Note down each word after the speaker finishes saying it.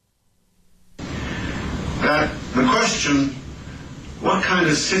that the question, what kind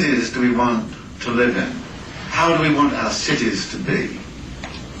of cities do we want to live in? How do we want our cities to be?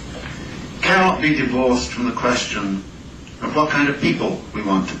 Cannot be divorced from the question of what kind of people we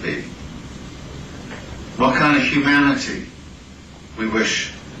want to be. What kind of humanity we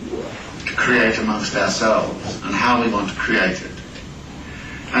wish to create amongst ourselves and how we want to create it.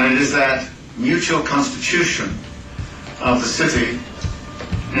 And it is that mutual constitution of the city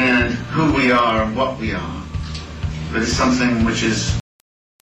and who we are and what we are that is something which is,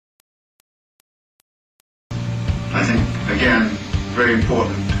 I think, again, very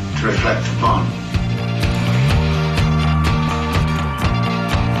important to reflect upon.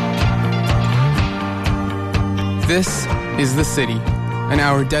 This is The City, an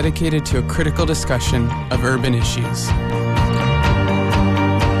hour dedicated to a critical discussion of urban issues.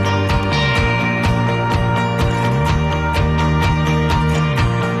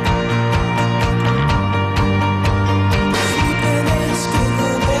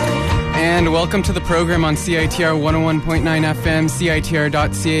 And welcome to the program on CITR 101.9 FM,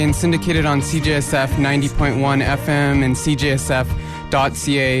 CITR.ca, and syndicated on CJSF 90.1 FM and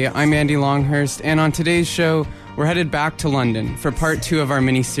CJSF.ca. I'm Andy Longhurst, and on today's show, we're headed back to London for part 2 of our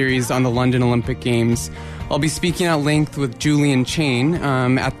mini-series on the London Olympic Games. I'll be speaking at length with Julian Cheyne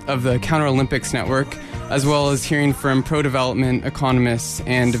of the Counter Olympics Network, as well as hearing from pro-development economists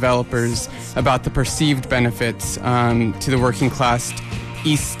and developers about the perceived benefits to the working class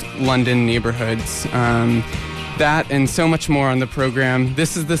East London neighborhoods. That and so much more on the program.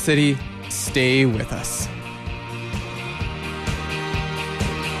 This is The City. Stay with us.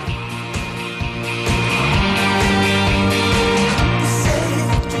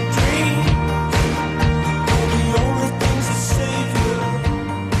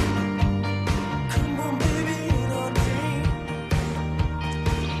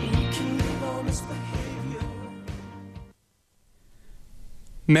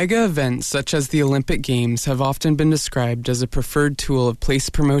 Mega events such as the Olympic Games have often been described as a preferred tool of place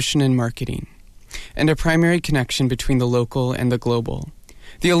promotion and marketing, and a primary connection between the local and the global.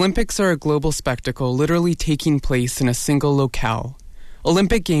 The Olympics are a global spectacle literally taking place in a single locale.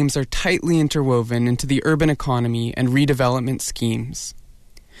 Olympic Games are tightly interwoven into the urban economy and redevelopment schemes.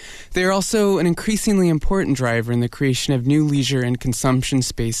 They are also an increasingly important driver in the creation of new leisure and consumption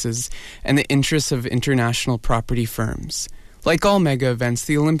spaces and the interests of international property firms. Like all mega events,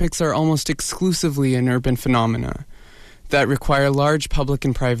 the Olympics are almost exclusively an urban phenomena that require large public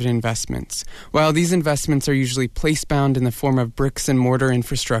and private investments. While these investments are usually place-bound in the form of bricks and mortar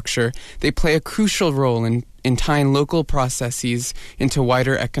infrastructure, they play a crucial role in tying local processes into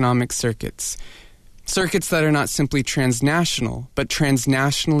wider economic circuits. Circuits that are not simply transnational, but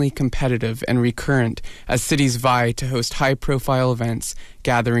transnationally competitive and recurrent as cities vie to host high-profile events,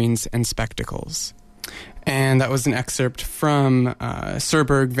 gatherings, and spectacles. And that was an excerpt from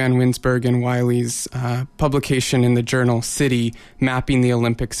Serberg, Van Winsberg, and Wiley's publication in the journal City, Mapping the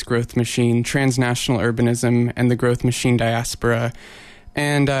Olympics Growth Machine, Transnational Urbanism, and the Growth Machine Diaspora.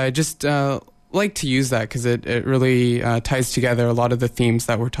 And I just like to use that because it really ties together a lot of the themes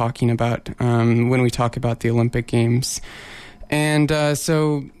that we're talking about when we talk about the Olympic Games. And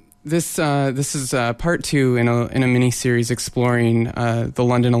so this is part 2 in a mini-series exploring the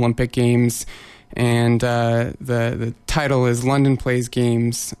London Olympic Games. And the title is London Plays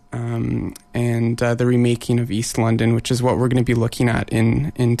Games and the Remaking of East London, which is what we're going to be looking at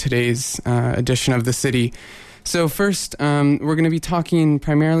in today's edition of The City. So first, we're going to be talking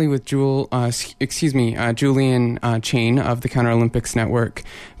primarily with Julian Cheyne of the Counter Olympics Network,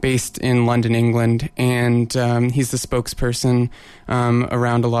 based in London, England, and he's the spokesperson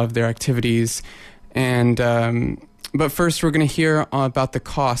around a lot of their activities. And but first, we're going to hear about the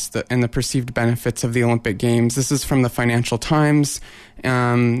cost and the perceived benefits of the Olympic Games. This is from the Financial Times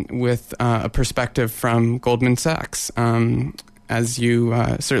with a perspective from Goldman Sachs, as you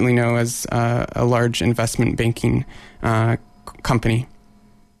certainly know, as a large investment banking company.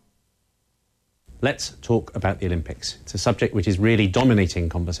 Let's talk about the Olympics. It's a subject which is really dominating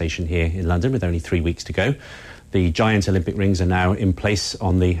conversation here in London with only 3 weeks to go. The giant Olympic rings are now in place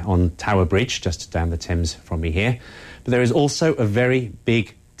on Tower Bridge, just down the Thames from me here. But there is also a very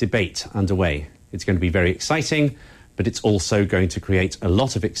big debate underway. It's going to be very exciting, but it's also going to create a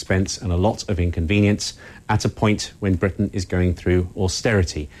lot of expense and a lot of inconvenience at a point when Britain is going through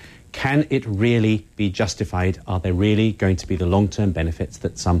austerity. Can it really be justified? Are there really going to be the long-term benefits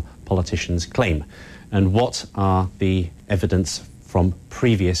that some politicians claim? And what are the evidence from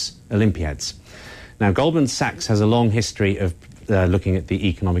previous Olympiads? Now, Goldman Sachs has a long history of looking at the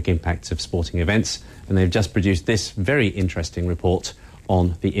economic impacts of sporting events, and they've just produced this very interesting report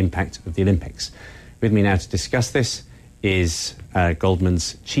on the impact of the Olympics. With me now to discuss this is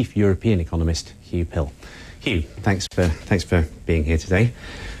Goldman's chief European economist, Hugh Pill. Hugh, thanks for being here today.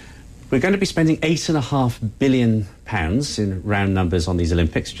 We're going to be spending £8.5 billion in round numbers on these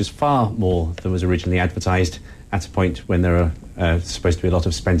Olympics, which is far more than was originally advertised at a point when there are supposed to be a lot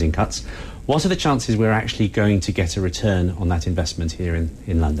of spending cuts. What are the chances we're actually going to get a return on that investment here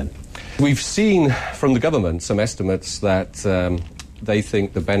in London? We've seen from the government some estimates that they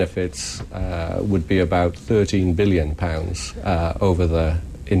think the benefits would be about £13 billion over the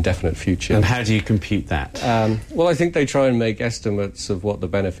indefinite future. And how do you compute that? Well, I think they try and make estimates of what the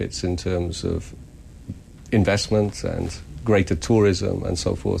benefits in terms of investment and greater tourism and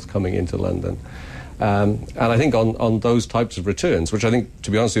so forth coming into London. And I think on those types of returns, which I think, to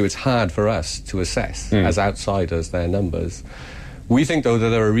be honest with you, it's hard for us to assess as outsiders, their numbers. We think, though, that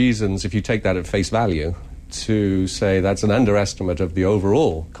there are reasons, if you take that at face value, to say that's an underestimate of the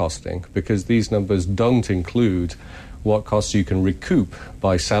overall costing, because these numbers don't include what costs you can recoup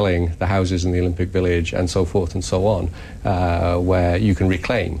by selling the houses in the Olympic Village and so forth and so on, where you can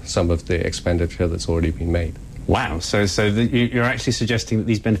reclaim some of the expenditure that's already been made. Wow, so you're actually suggesting that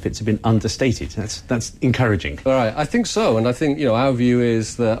these benefits have been understated. That's encouraging. All right, I think so, and I think our view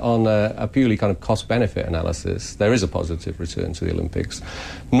is that on a purely kind of cost-benefit analysis, there is a positive return to the Olympics.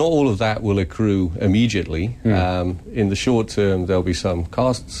 Not all of that will accrue immediately. In the short term, there'll be some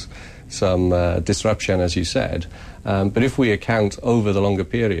costs, some disruption, as you said. But if we account over the longer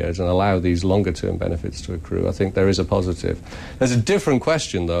periods and allow these longer-term benefits to accrue, I think there is a positive. There's a different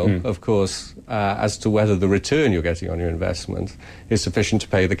question, though, of course, as to whether the return you're getting on your investment is sufficient to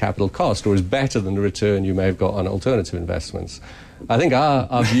pay the capital cost or is better than the return you may have got on alternative investments. I think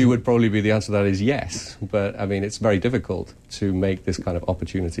our view would probably be the answer to that is yes, but, I mean, it's very difficult to make this kind of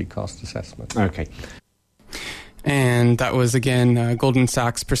opportunity cost assessment. Okay. And that was, again, Goldman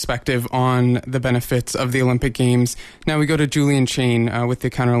Sachs' perspective on the benefits of the Olympic Games. Now we go to Julian Cheyne with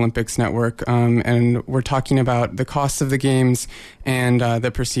the Counter Olympics Network, and we're talking about the costs of the Games and the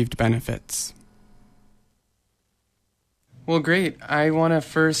perceived benefits. Well, great. I want to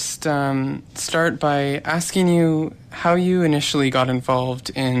first start by asking you how you initially got involved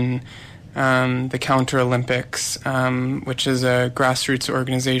in the Counter Olympics, which is a grassroots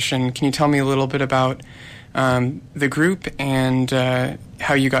organization. Can you tell me a little bit about the group and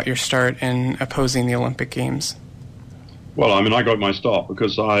how you got your start in opposing the Olympic Games? Well, I mean, I got my start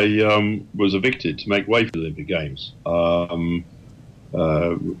because I was evicted to make way for the Olympic Games. I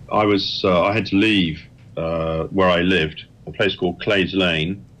had to leave where I lived, a place called Clays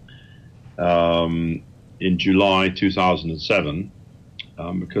Lane, in July 2007,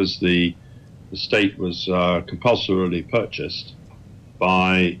 because the estate was compulsorily purchased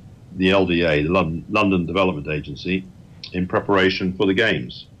by the LDA, the London Development Agency, in preparation for the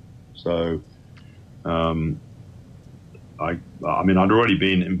Games. So, I mean, I'd already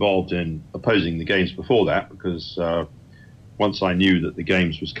been involved in opposing the Games before that, because once I knew that the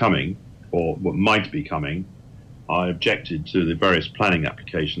Games was coming, or what might be coming, I objected to the various planning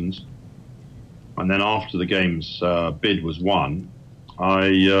applications. And then after the Games bid was won, I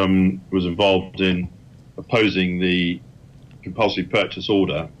was involved in opposing the compulsory purchase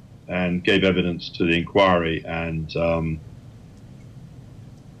order and gave evidence to the inquiry, and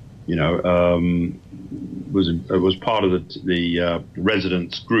was part of the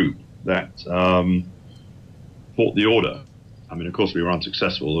residents group that fought the order. I mean, of course, we were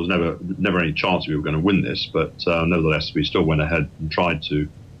unsuccessful. There was never any chance we were going to win this, but nevertheless, we still went ahead and tried to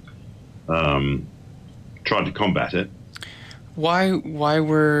combat it. Why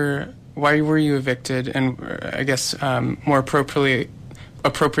were you evicted? And I guess more appropriately,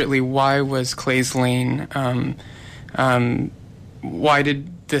 why was Clays Lane? Why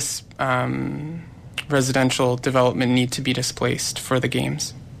did this residential development need to be displaced for the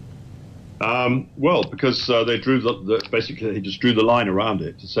Games? Well, because they basically they just drew the line around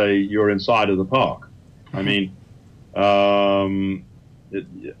it to say you're inside of the park. I mean, there's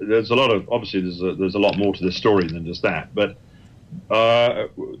a lot of there's a lot more to this story than just that. But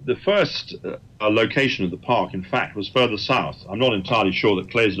the first location of the park, in fact, was further south. I'm not entirely sure that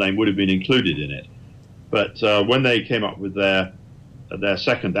Clays Lane would have been included in it, but when they came up with their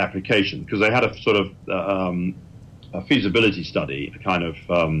second application, because they had a sort of a feasibility study, a kind of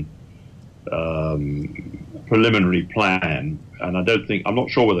preliminary plan, and I'm not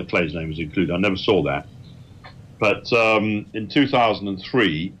sure whether Clays Lane was included. I never saw that. But in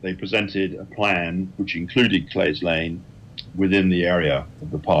 2003, they presented a plan which included Clays Lane within the area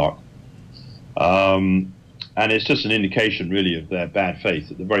of the park. And it's just an indication, really, of their bad faith.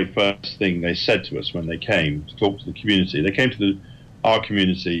 That the very first thing they said to us when they came to talk to the community, they came to our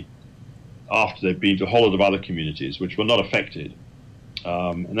community after they'd been to a whole lot of other communities which were not affected.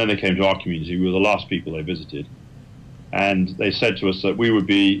 And then they came to our community. We were the last people they visited. And they said to us that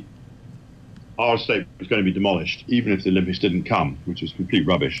our estate was going to be demolished, even if the Olympics didn't come, which was complete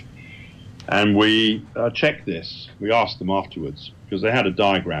rubbish. And we checked this. We asked them afterwards, because they had a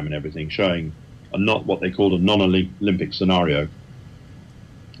diagram and everything showing what they called a non-Olympic scenario.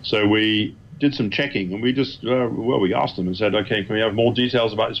 So we did some checking, and we just, we asked them and said, okay, can we have more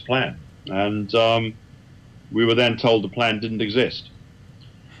details about this plan? And we were then told the plan didn't exist.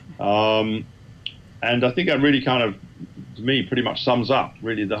 And I think that really kind of, to me, pretty much sums up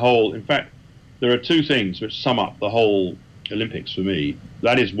really the whole. In fact, there are two things which sum up the whole Olympics for me.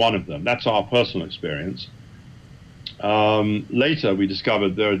 That is one of them. That's our personal experience. Later, we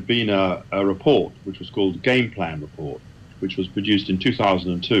discovered there had been a report which was called the Game Plan Report, which was produced in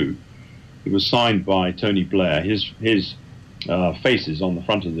 2002. It was signed by Tony Blair. His face is on the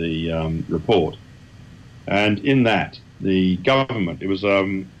front of the report. And in that, the government, it was,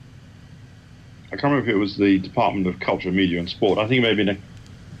 I can't remember if it was the Department of Culture, Media and Sport. I think it may have been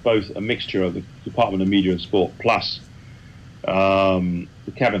both a mixture of the Department of Media and Sport plus the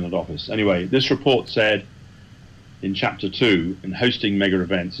Cabinet Office. Anyway, this report said in Chapter 2, in hosting mega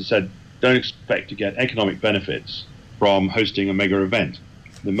events, it said, don't expect to get economic benefits from hosting a mega event.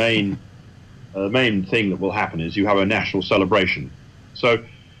 The main thing that will happen is you have a national celebration. So,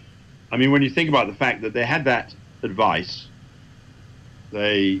 I mean, when you think about the fact that they had that advice,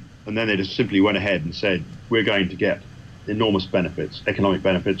 and then they just simply went ahead and said, we're going to get enormous benefits, economic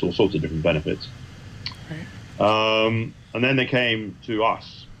benefits, all sorts of different benefits. Right. And then they came to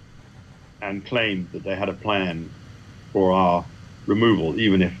us and claimed that they had a plan for our removal,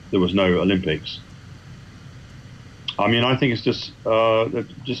 even if there was no Olympics. I mean, I think it's just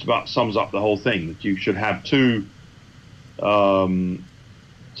about sums up the whole thing, that you should have two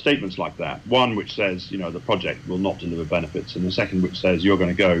statements like that. One which says, the project will not deliver benefits, and the second which says you're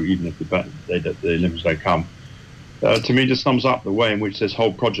going to go even if the Olympics don't come. To me, just sums up the way in which this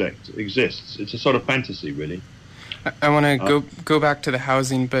whole project exists. It's a sort of fantasy, really. I want to go back to the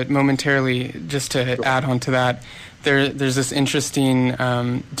housing, but momentarily, just to add on to that, there's this interesting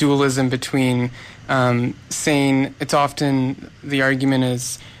dualism between saying, it's often the argument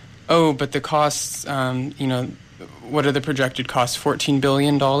is, but the costs, what are the projected costs? $14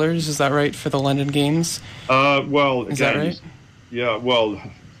 billion, is that right, for the London Games? Well, is that right? Yeah, well,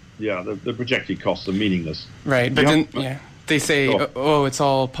 yeah, the projected costs are meaningless. Right, but then, they say, it's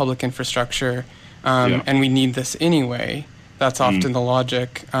all public infrastructure, and we need this anyway. That's often the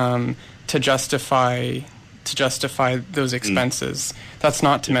logic to justify those expenses. That's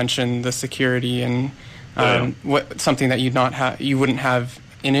not to mention the security and something that you wouldn't have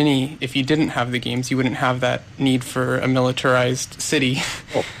in any. If you didn't have the games, you wouldn't have that need for a militarized city.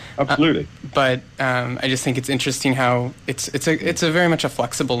 Oh, absolutely. But I just think it's interesting how it's a very much a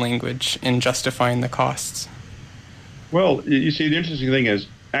flexible language in justifying the costs. Well, you see, the interesting thing is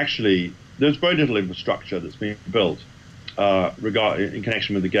actually there's very little infrastructure that's being built in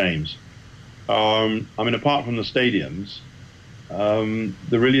connection with the games. I mean, apart from the stadiums,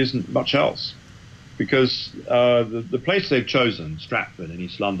 there really isn't much else, because the place they've chosen, Stratford in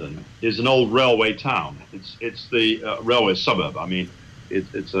East London, is an old railway town. It's the railway suburb. I mean,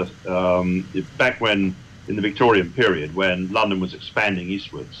 it's back when in the Victorian period, when London was expanding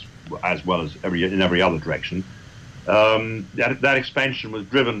eastwards as well as in every other direction. That expansion was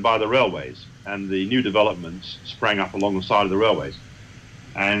driven by the railways, and the new developments sprang up along the side of the railways.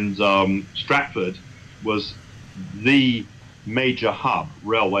 And Stratford was the major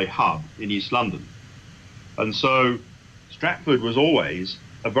railway hub in East London. And so Stratford was always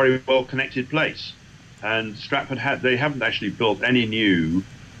a very well-connected place. And Stratford they haven't actually built any new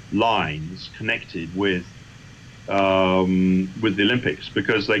lines connected with the Olympics,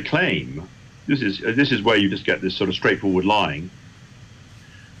 because they claim, this is where you just get this sort of straightforward lying.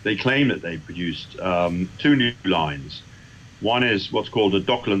 They claim that they produced two new lines. One is what's called a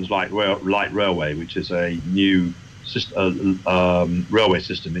Docklands Light Railway, which is a new railway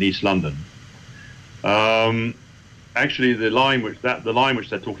system in East London. Actually, the line which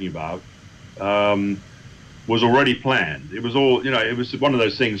they're talking about was already planned. It was all, it was one of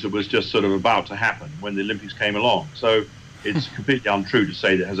those things that was just sort of about to happen when the Olympics came along. So it's completely untrue to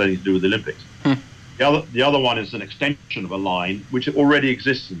say that it has anything to do with the Olympics. The other one is an extension of a line which already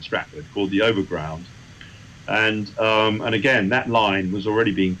exists in Stratford called the Overground. And again, that line was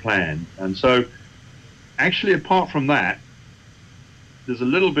already being planned. And so actually, apart from that,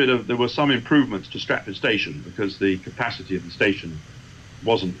 there were some improvements to Stratford Station, because the capacity of the station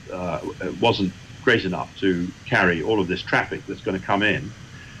wasn't great enough to carry all of this traffic that's going to come in.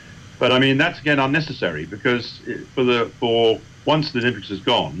 But I mean, that's again unnecessary, because for once the Olympics is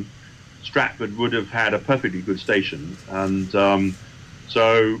gone, Stratford would have had a perfectly good station, and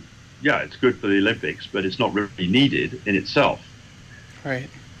so yeah, it's good for the Olympics, but it's not really needed in itself. Right.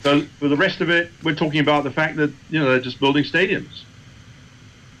 So for the rest of it, we're talking about the fact that they're just building stadiums.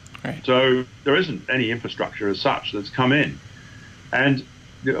 Right. So there isn't any infrastructure as such that's come in, and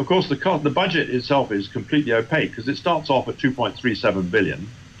of course the budget itself is completely opaque, because it starts off at 2.37 billion.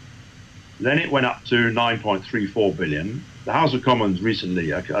 Then it went up to 9.34 billion. The House of Commons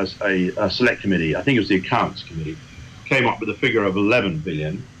recently, a select committee, I think it was the Accounts Committee, came up with a figure of 11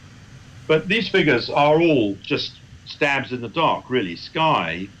 billion. But these figures are all just stabs in the dark, really.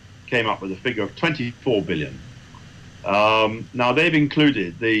 Sky came up with a figure of 24 billion. Now, they've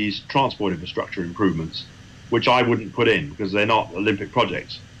included these transport infrastructure improvements, which I wouldn't put in because they're not Olympic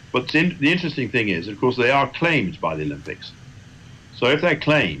projects. But the interesting thing is, of course, they are claimed by the Olympics. So if they're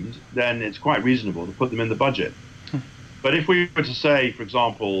claimed, then it's quite reasonable to put them in the budget. But if we were to say, for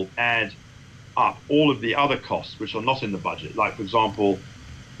example, add up all of the other costs which are not in the budget, like, for example,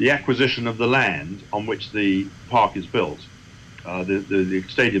 the acquisition of the land on which the park is built, the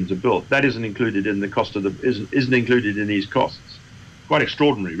stadiums are built, that isn't included in the cost of isn't included in these costs. Quite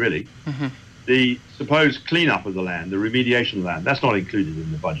extraordinary, really. Mm-hmm. The supposed cleanup of the land, the remediation of the land, that's not included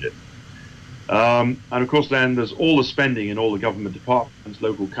in the budget. And of course, then there's all the spending in all the government departments,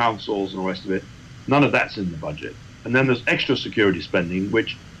 local councils, and all the rest of it. None of that's in the budget. And then there's extra security spending,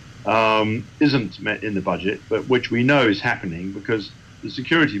 which isn't in the budget, but which we know is happening because the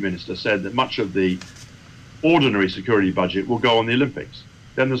security minister said that much of the ordinary security budget will go on the Olympics.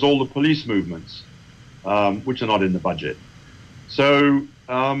 Then there's all the police movements, which are not in the budget. So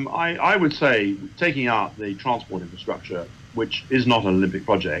I would say, taking out the transport infrastructure, which is not an Olympic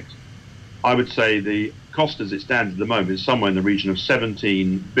project, I would say the cost as it stands at the moment is somewhere in the region of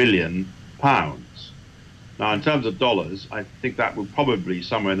 17 billion pounds. Now, in terms of dollars, I think that would probably be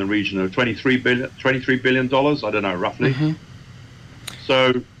somewhere in the region of $23 billion. I don't know, roughly. Mm-hmm.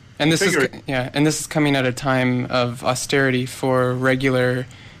 So, and this is coming at a time of austerity for regular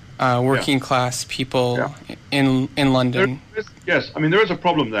working class people in London. Yes, I mean there is a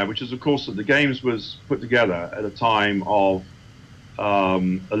problem there, which is of course that the Games was put together at a time of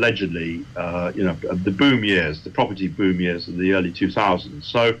allegedly, the boom years, the property boom years of the early 2000s.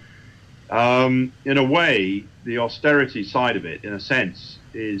 So, in a way, the austerity side of it, in a sense,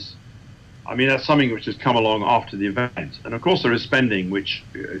 is, I mean, that's something which has come along after the event. And of course, there is spending which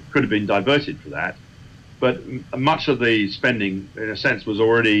could have been diverted for that. But much of the spending, in a sense, was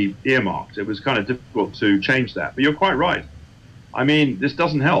already earmarked. It was kind of difficult to change that. But you're quite right. I mean, this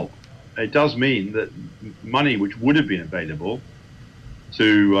doesn't help. It does mean that money which would have been available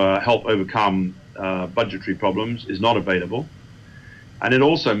to help overcome budgetary problems is not available. And it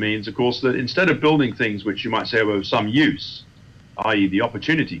also means, of course, that instead of building things which you might say were of some use, i.e. the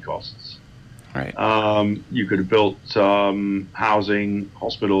opportunity costs, right. You could have built housing,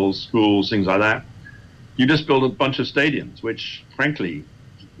 hospitals, schools, things like that. You just build a bunch of stadiums, which, frankly,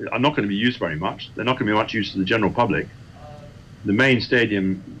 are not going to be used very much. They're not going to be much use to the general public. The main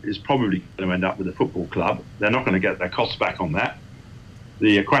stadium is probably going to end up with a football club. They're not going to get their costs back on that.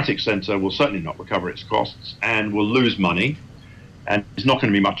 The aquatic centre will certainly not recover its costs and will lose money. And it's not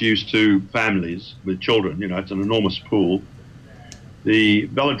going to be much use to families with children. It's an enormous pool. The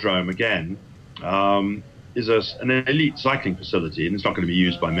velodrome, again, is an elite cycling facility, and it's not going to be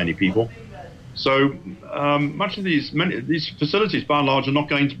used by many people. So many of these facilities, by and large, are not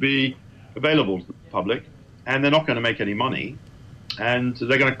going to be available to the public, and they're not going to make any money, and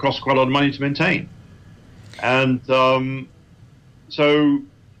they're going to cost quite a lot of money to maintain. And so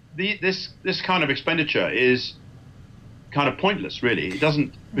this kind of expenditure is kind of pointless, really. It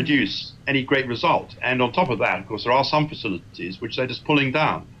doesn't produce any great result. And on top of that, of course, there are some facilities which they're just pulling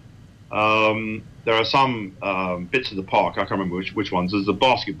down. There are some bits of the park, I can't remember which ones. There's a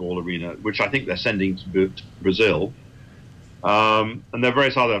basketball arena, which I think they're sending to Brazil. And there are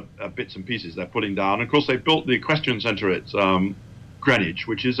various other bits and pieces they're pulling down. And of course, they built the equestrian centre at Greenwich,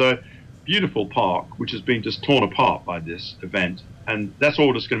 which is a beautiful park, which has been just torn apart by this event. And that's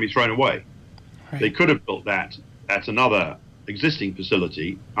all just going to be thrown away. Right. They could have built that at another existing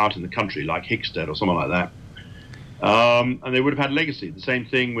facility out in the country, like Hickstead or something like that. And they would have had legacy. The same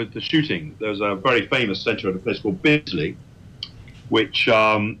thing with the shooting. There's a very famous centre at a place called Bisley, which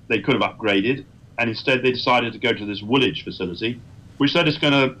they could have upgraded, and instead they decided to go to this Woolwich facility, which they're just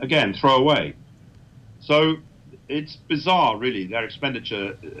going to, again, throw away. So it's bizarre, really. Their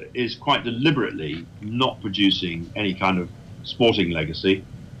expenditure is quite deliberately not producing any kind of sporting legacy.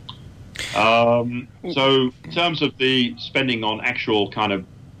 So in terms of the spending on actual kind of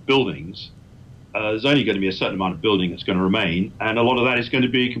buildings, there's only going to be a certain amount of building that's going to remain, and a lot of that is going to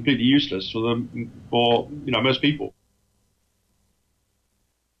be completely useless for most people.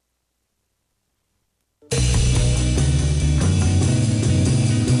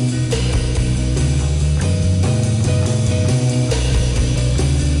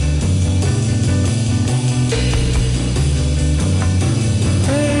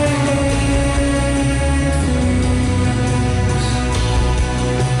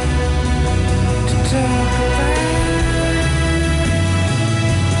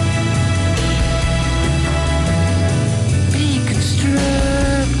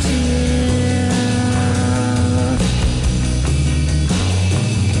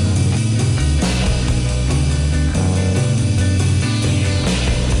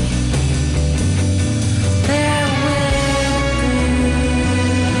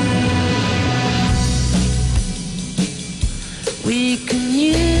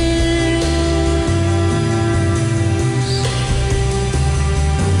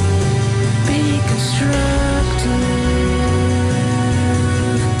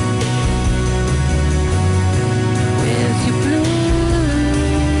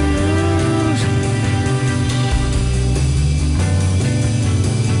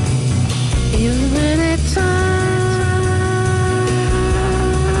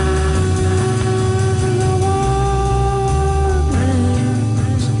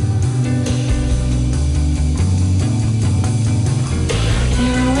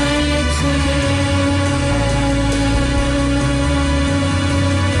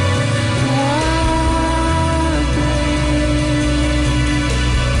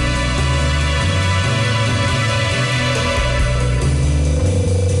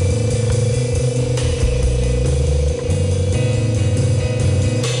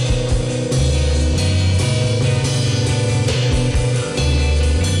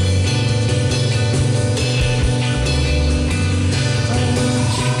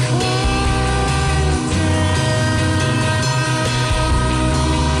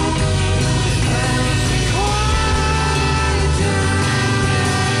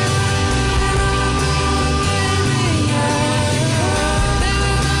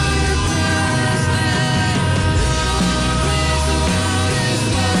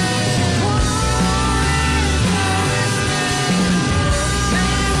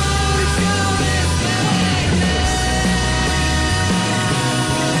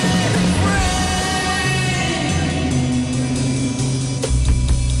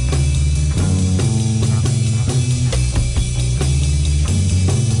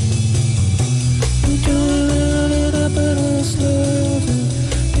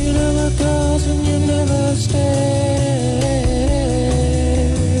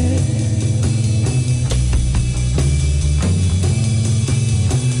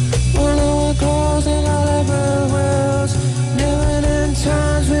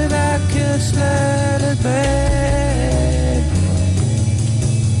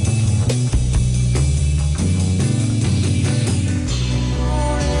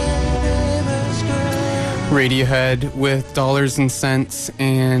 Radiohead with Dollars and Cents,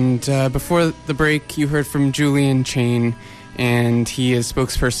 and before the break you heard from Julian Cheyne, and he is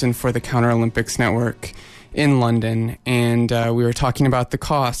spokesperson for the Counter Olympics Network in London, and we were talking about the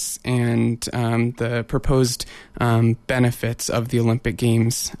costs and the proposed benefits of the Olympic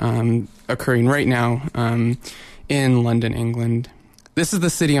Games occurring right now in London, England. This is The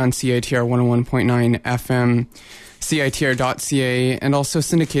City on CITR 101.9 FM, CITR.ca, and also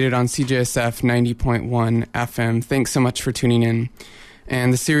syndicated on CJSF 90.1 FM. Thanks so much for tuning in.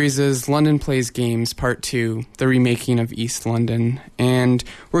 And the series is London Plays Games, Part 2, The Remaking of East London. And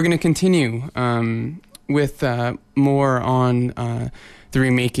we're going to continue with more on the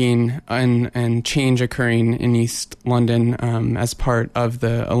remaking and change occurring in East London as part of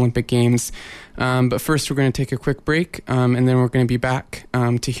the Olympic Games. But first, we're going to take a quick break, and then we're going to be back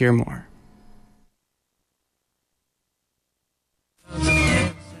to hear more.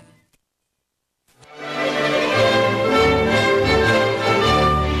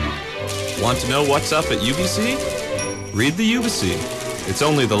 Want to know what's up at UBC? Read the UBC. It's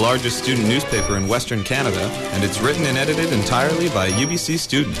only the largest student newspaper in Western Canada, and it's written and edited entirely by UBC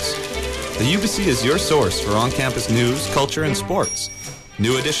students. The UBC is your source for on-campus news, culture, and sports.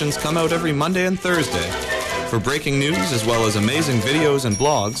 New editions come out every Monday and Thursday. For breaking news as well as amazing videos and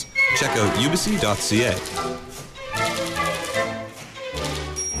blogs, check out ubc.ca.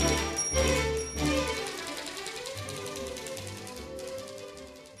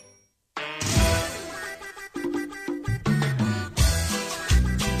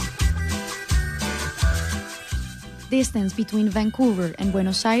 The distance between Vancouver and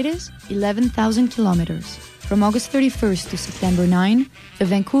Buenos Aires, 11,000 kilometers. From August 31st to September 9, the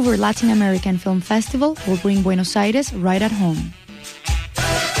Vancouver Latin American Film Festival will bring Buenos Aires right at home.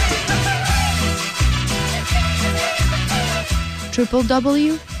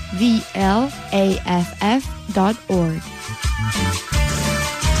 www.vlaff.org.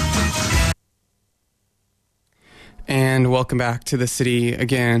 And welcome back to the city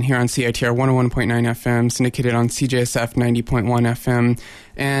again here on CITR 101.9 FM, syndicated on CJSF 90.1 FM.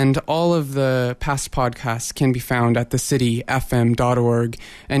 And all of the past podcasts can be found at thecityfm.org.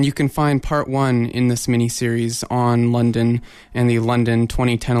 And you can find part 1 in this mini-series on London and the London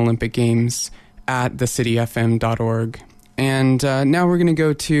 2010 Olympic Games at thecityfm.org. And now we're going to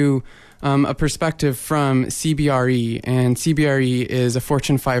go to a perspective from CBRE, and CBRE is a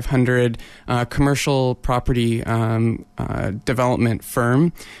Fortune 500 commercial property development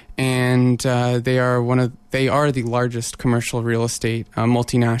firm, and they are the largest commercial real estate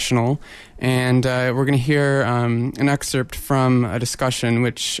multinational. And we're going to hear an excerpt from a discussion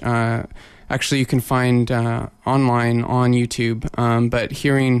which actually you can find online on YouTube, but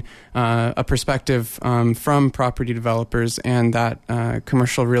hearing a perspective from property developers and that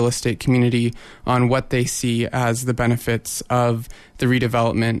commercial real estate community on what they see as the benefits of the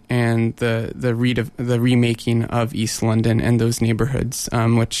redevelopment and the remaking of East London and those neighborhoods,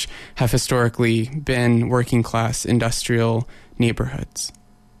 which have historically been working class industrial neighborhoods.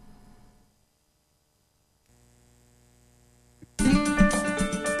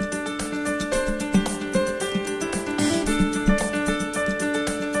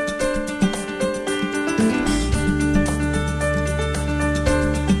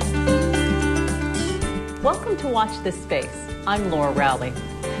 Welcome to Watch This Space. I'm Laura Rowley.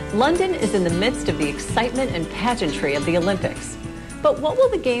 London is in the midst of the excitement and pageantry of the Olympics. But what will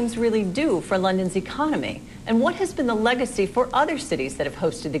the Games really do for London's economy? And what has been the legacy for other cities that have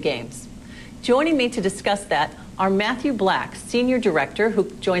hosted the Games? Joining me to discuss that are Matthew Black, Senior Director, who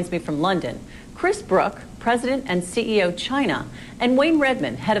joins me from London, Chris Brooke, President and CEO China, and Wayne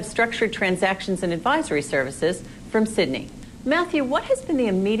Redman, Head of Structured Transactions and Advisory Services from Sydney. Matthew, what has been the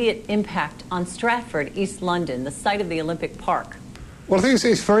immediate impact on Stratford, East London, the site of the Olympic Park? Well, I think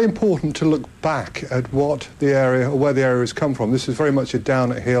it's very important to look back at what the area, or where the area has come from. This is very much a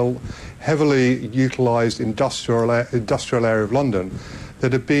down-hill, heavily utilised industrial area of London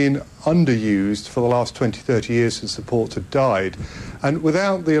that had been underused for the last 20, 30 years since the ports had died. And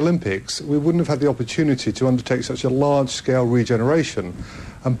without the Olympics, we wouldn't have had the opportunity to undertake such a large-scale regeneration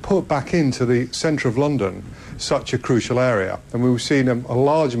and put back into the centre of London such a crucial area. And we've seen a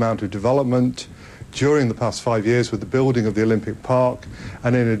large amount of development during the past 5 years with the building of the Olympic Park,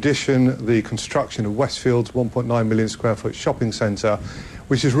 and in addition the construction of Westfield's 1.9 million square foot shopping centre,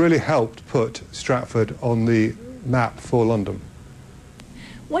 which has really helped put Stratford on the map for London.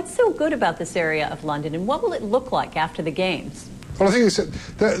 What's so good about this area of London, and what will it look like after the Games? Well, I think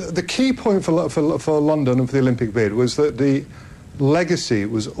the key point for London and for the Olympic bid was that the legacy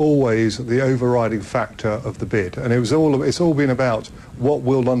was always the overriding factor of the bid, and it's all been about what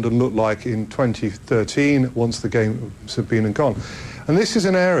will London look like in 2013 once the Games have been and gone. And this is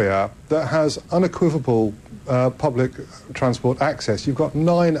an area that has unequivocal public transport access. You've got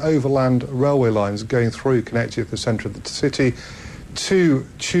 9 overland railway lines going through, connected to the centre of the city, 2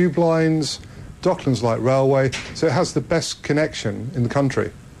 tube lines, Docklands Light Railway, so it has the best connection in the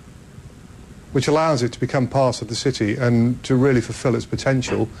country, which allows it to become part of the city and to really fulfil its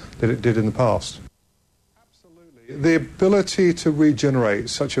potential that it did in the past. Absolutely. The ability to regenerate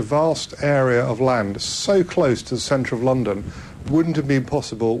such a vast area of land so close to the centre of London wouldn't have been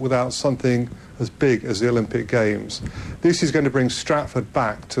possible without something as big as the Olympic Games. This is going to bring Stratford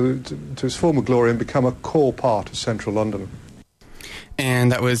back to its former glory and become a core part of central London.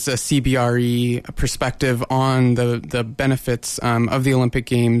 And that was a CBRE perspective on the benefits of the Olympic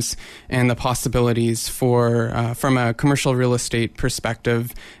Games and the possibilities for from a commercial real estate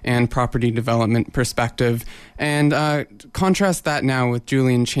perspective and property development perspective. And contrast that now with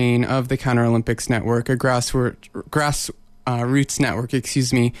Julian Cheyne of the Counter Olympics Network, a grassroots network,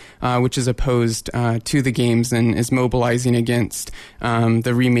 which is opposed to the Games and is mobilizing against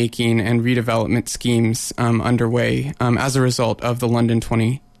the remaking and redevelopment schemes underway as a result of the London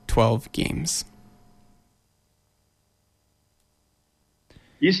 2012 Games.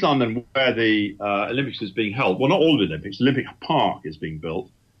 East London, where the Olympics is being held, well, not all of the Olympics, Olympic Park is being built,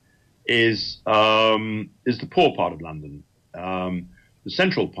 is the poor part of London. The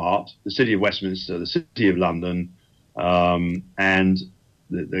central part, the city of Westminster, the city of London, and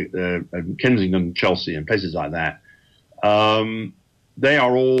the Kensington, Chelsea, and places like that, they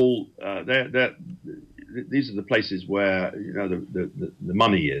are all these are the places where the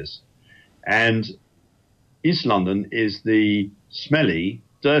money is, and East London is the smelly,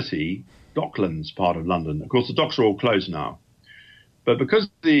 dirty Docklands part of London. Of course, the docks are all closed now, but because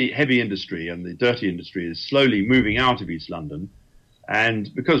the heavy industry and the dirty industry is slowly moving out of East London, and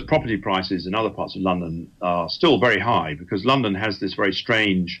because property prices in other parts of London are still very high, because London has this very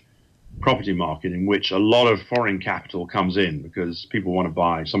strange property market in which a lot of foreign capital comes in, because people want to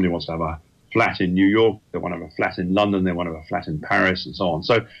buy, somebody wants to have a flat in New York, they want to have a flat in London, they want to have a flat in Paris, and so on.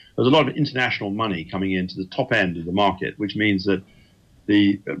 So there's a lot of international money coming into the top end of the market, which means that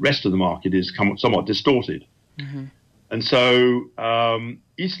the rest of the market is somewhat distorted. Mm-hmm. And so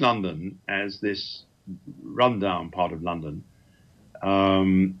East London, as this rundown part of London,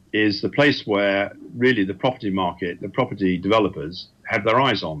 is the place where really the property market, the property developers have their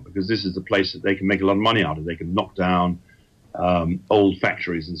eyes on, because this is the place that they can make a lot of money out of. They can knock down old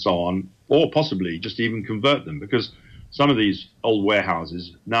factories and so on, or possibly just even convert them, because some of these old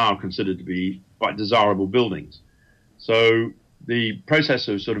warehouses now are considered to be quite desirable buildings. So the process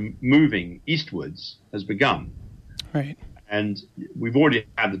of sort of moving eastwards has begun. Right. And we've already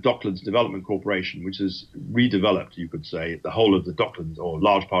had the Docklands Development Corporation, which has redeveloped, you could say, the whole of the Docklands, or a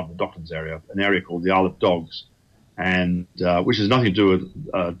large part of the Docklands area, an area called the Isle of Dogs, and which has nothing to do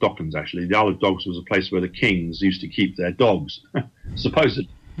with Docklands, actually. The Isle of Dogs was a place where the kings used to keep their dogs, supposedly,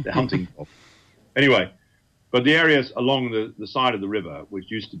 their hunting dogs. Anyway, but the areas along the side of the river,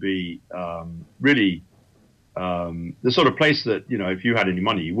 which used to be really the sort of place that, if you had any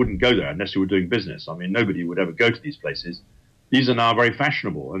money, you wouldn't go there unless you were doing business. I mean, nobody would ever go to these places. These are now very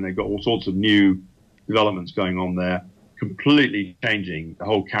fashionable, and they've got all sorts of new developments going on there, completely changing the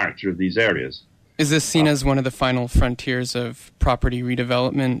whole character of these areas. Is this seen as one of the final frontiers of property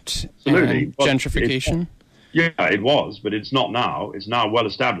redevelopment and gentrification? Yeah, it was, but it's not now. It's now well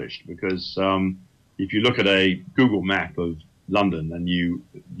established, because if you look at a Google map of London and you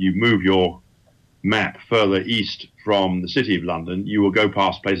move your map further east from the city of London, you will go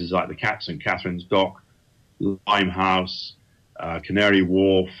past places like the St. Catherine's Dock, Limehouse, Canary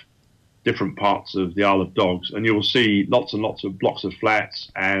Wharf, different parts of the Isle of Dogs, and you will see lots and lots of blocks of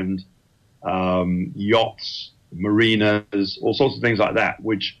flats and yachts, marinas, all sorts of things like that,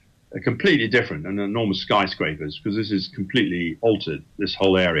 which are completely different, and enormous skyscrapers, because this is completely altered, this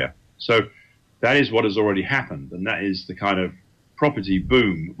whole area. So that is what has already happened, and that is the kind of property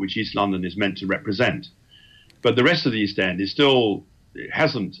boom which East London is meant to represent. But the rest of the East End is still, it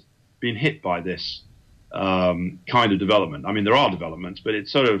hasn't been hit by this kind of development. I mean, there are developments, but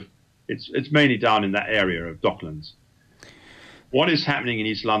it's mainly down in that area of Docklands. What is happening in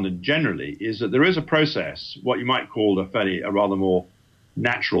East London generally is that there is a process, what you might call a rather more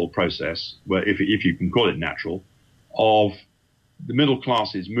natural process, where if you can call it natural, of the middle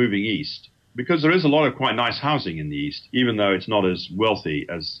classes moving east, because there is a lot of quite nice housing in the east, even though it's not as wealthy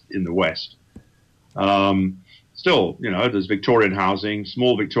as in the west. Still, there's Victorian housing,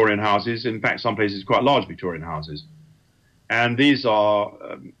 small Victorian houses, in fact, some places quite large Victorian houses. And these are,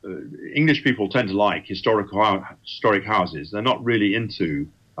 English people tend to like historic houses. They're not really into,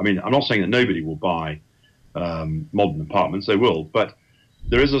 I mean, I'm not saying that nobody will buy modern apartments, they will, but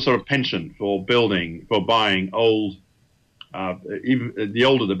there is a sort of penchant for buying old, even the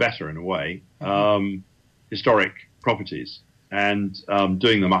older the better in a way, historic properties, and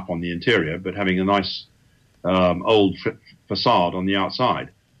doing them up on the interior, but having a nice old facade on the outside.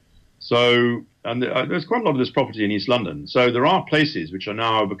 So, and there's quite a lot of this property in East London. So there are places which are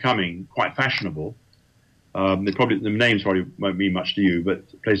now becoming quite fashionable. The names probably won't mean much to you,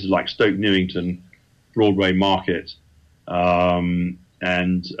 but places like Stoke Newington, Broadway Market, and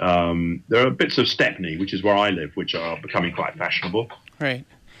there are bits of Stepney, which is where I live, which are becoming quite fashionable. Right.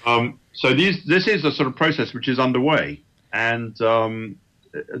 So this is a sort of process which is underway, and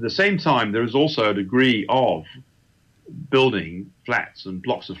at the same time, there is also a degree of building flats and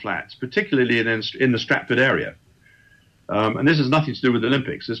blocks of flats, particularly in the Stratford area. And this has nothing to do with the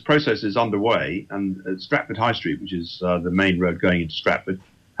Olympics. This process is underway, and Stratford High Street, which is the main road going into Stratford,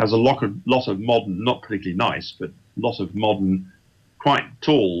 has a lot of modern, not particularly nice, but lots of modern, quite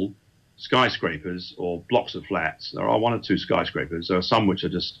tall skyscrapers or blocks of flats. There are one or two skyscrapers. There are some which are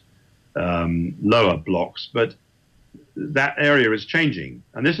just lower blocks, but that area is changing.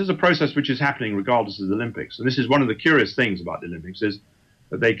 And this is a process which is happening regardless of the Olympics. And this is one of the curious things about the Olympics, is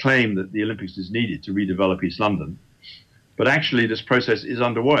that they claim that the Olympics is needed to redevelop East London. But actually, this process is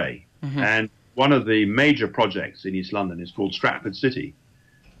underway. Mm-hmm. And one of the major projects in East London is called Stratford City,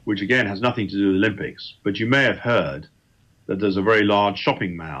 which again has nothing to do with the Olympics. But you may have heard that there's a very large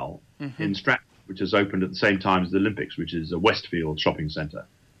shopping mall in Stratford, which has opened at the same time as the Olympics, which is a Westfield shopping centre.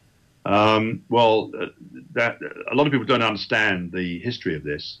 That a lot of people don't understand the history of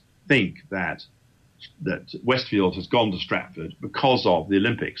this. Think that Westfield has gone to Stratford because of the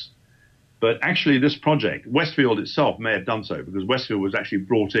Olympics, but actually, this project, Westfield itself may have done so because Westfield was actually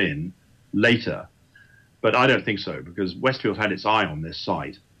brought in later. But I don't think so because Westfield had its eye on this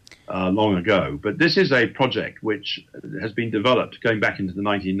site long ago. But this is a project which has been developed going back into the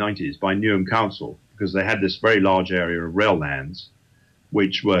 1990s by Newham Council because they had this very large area of rail lands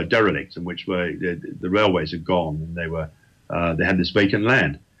which were derelict and which were the railways had gone and they had this vacant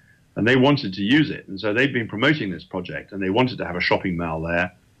land and they wanted to use it. And so they've been promoting this project and they wanted to have a shopping mall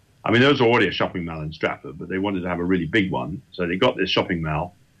there. I mean, there was already a shopping mall in Stratford, but they wanted to have a really big one. So they got this shopping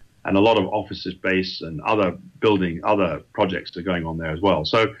mall. And a lot of office space and other projects are going on there as well.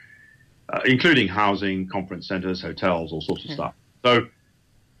 So, including housing, conference centres, hotels, all sorts of stuff. So,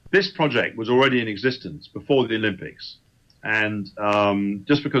 this project was already in existence before the Olympics. And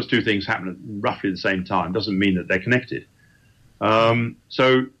just because two things happen at roughly the same time doesn't mean that they're connected.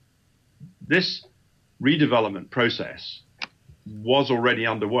 So, this redevelopment process was already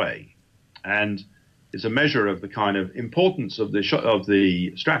underway. And it's a measure of the kind of importance of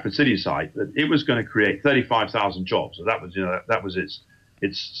the Stratford City site that it was going to create 35,000 jobs. So that was its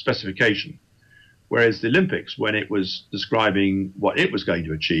specification. Whereas the Olympics, when it was describing what it was going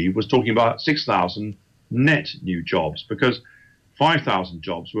to achieve, was talking about 6,000 net new jobs because 5,000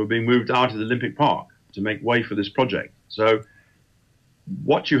 jobs were being moved out of the Olympic Park to make way for this project. So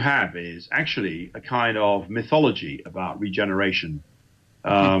what you have is actually a kind of mythology about regeneration.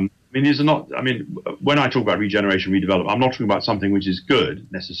 When I talk about regeneration, redevelopment, I'm not talking about something which is good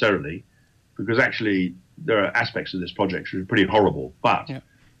necessarily, because actually there are aspects of this project which are pretty horrible. But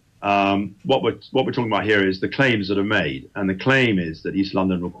what we're talking about here is the claims that are made, and the claim is that East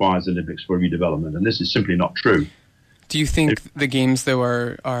London requires the Olympics for redevelopment, and this is simply not true. Do you think the games, though,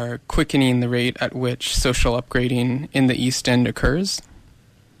 are quickening the rate at which social upgrading in the East End occurs?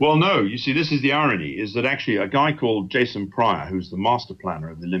 Well, no. You see, this is the irony, is that actually a guy called Jason Pryor, who's the master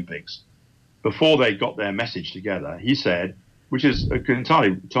planner of the Olympics, before they got their message together, he said, which is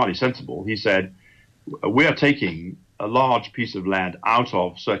entirely sensible, he said, we are taking a large piece of land out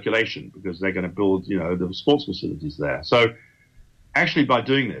of circulation because they're going to build, the sports facilities there. So actually by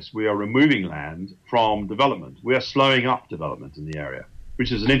doing this, we are removing land from development. We are slowing up development in the area,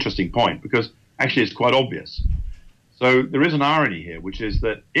 which is an interesting point because actually it's quite obvious. So there is an irony here, which is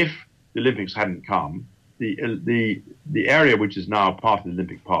that if the Olympics hadn't come, the area which is now part of the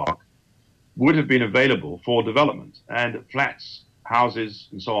Olympic Park would have been available for development, and flats, houses,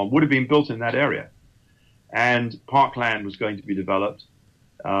 and so on would have been built in that area. And parkland was going to be developed.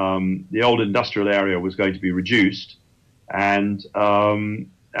 The old industrial area was going to be reduced, and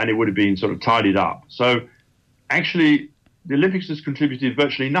it would have been sort of tidied up. So actually, the Olympics has contributed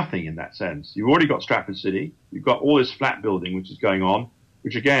virtually nothing in that sense. You've already got Stratford City. You've got all this flat building which is going on,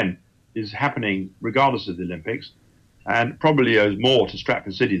 which again is happening regardless of the Olympics, and probably owes more to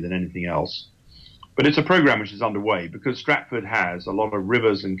Stratford City than anything else. But it's a program which is underway because Stratford has a lot of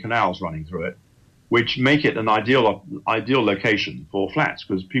rivers and canals running through it, which make it an ideal location for flats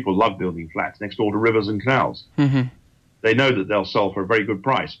because people love building flats next door to rivers and canals. Mm-hmm. They know that they'll sell for a very good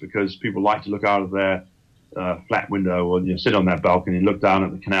price because people like to look out of their flat window or sit on that balcony and look down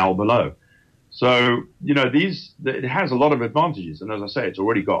at the canal below. So, it has a lot of advantages. And as I say, it's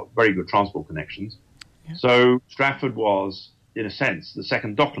already got very good transport connections. Yeah. So Stratford was, in a sense, the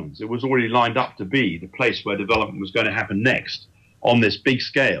second Docklands. It was already lined up to be the place where development was going to happen next on this big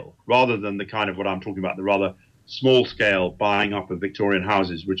scale, rather than the kind of what I'm talking about, the rather small scale buying up of Victorian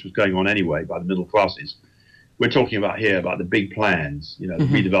houses, which was going on anyway by the middle classes. We're talking about here about the big plans, the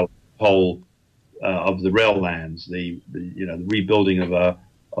redevelopment whole of the rail lands, the rebuilding of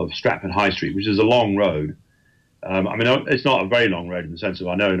Stratford High Street, which is a long road. It's not a very long road in the sense of,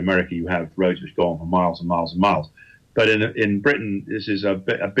 I know in America you have roads which go on for miles and miles and miles, but in Britain this is a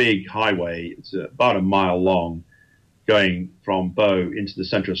big highway. It's about a mile long, going from Bow into the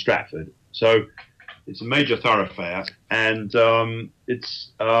centre of Stratford. So it's a major thoroughfare, and now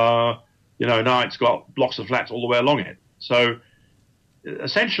it's got blocks of flats all the way along it. So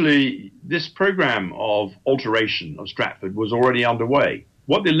essentially, this program of alteration of Stratford was already underway.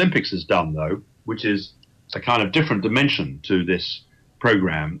 What the Olympics has done, though, which is a kind of different dimension to this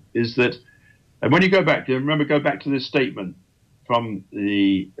program, is that, and when you go back to this statement from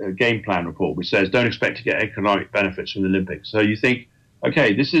the game plan report, which says, don't expect to get economic benefits from the Olympics. So you think,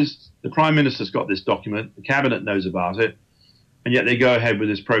 okay, the Prime Minister's got this document, the Cabinet knows about it, and yet they go ahead with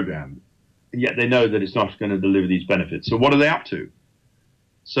this program, and yet they know that it's not going to deliver these benefits. So what are they up to?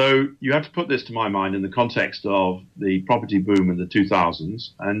 So you have to put this, to my mind, in the context of the property boom in the 2000s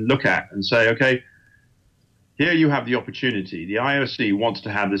and look at and say, okay, here you have the opportunity. The IOC wants to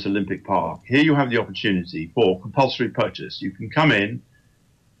have this Olympic Park. Here you have the opportunity for compulsory purchase. You can come in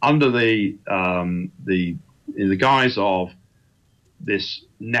under in the guise of this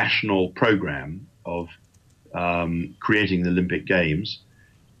national program of creating the Olympic Games.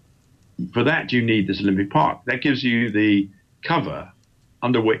 For that, you need this Olympic Park. That gives you the cover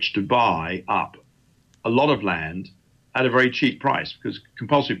under which to buy up a lot of land at a very cheap price, because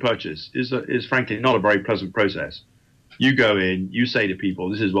compulsory purchase is frankly not a very pleasant process. You go in, you say to people,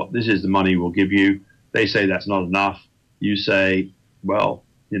 this is the money we'll give you. They say that's not enough. You say, well,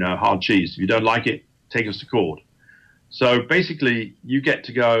 hard cheese. If you don't like it, take us to court. So basically, you get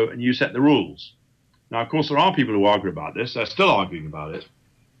to go and you set the rules. Now, of course, there are people who argue about this. They're still arguing about it.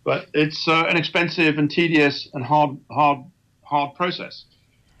 But it's an expensive and tedious and hard process.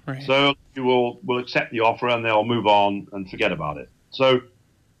 Right. So you will accept the offer and they'll move on and forget about it. So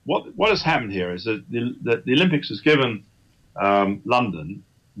what has happened here is that the Olympics has given London,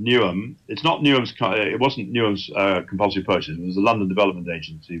 Newham. It wasn't Newham's compulsory purchase. It was the London Development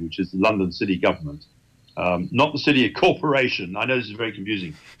Agency, which is the London city government, not the city corporation. I know this is very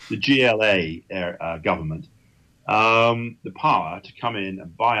confusing. The GLA government, the power to come in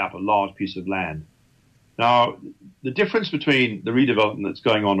and buy up a large piece of land. Now, the difference between the redevelopment that's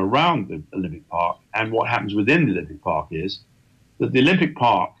going on around the Olympic Park and what happens within the Olympic Park is that the Olympic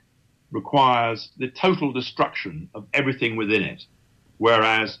Park requires the total destruction of everything within it,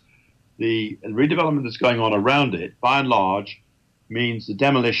 whereas the redevelopment that's going on around it, by and large, means the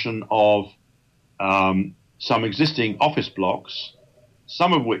demolition of some existing office blocks,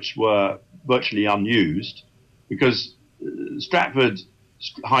 some of which were virtually unused, because Stratford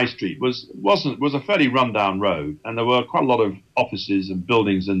High Street was a fairly run-down road, and there were quite a lot of offices and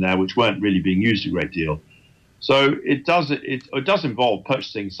buildings in there which weren't really being used a great deal. So it does involve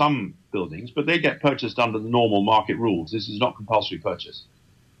purchasing some buildings, but they get purchased under the normal market rules. This is not compulsory purchase.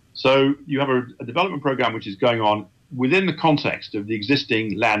 So you have a development program which is going on within the context of the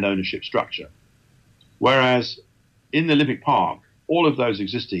existing land ownership structure, whereas in the Olympic Park, all of those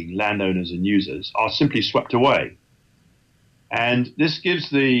existing landowners and users are simply swept away. And this gives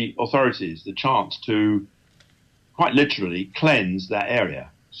the authorities the chance to quite literally cleanse that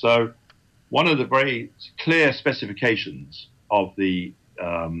area. So one of the very clear specifications of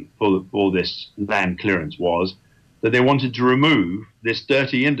for this land clearance was that they wanted to remove this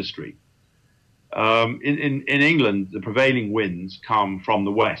dirty industry. In England, the prevailing winds come from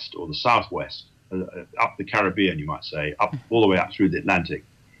the west or the southwest, up the Caribbean, you might say, up all the way up through the Atlantic.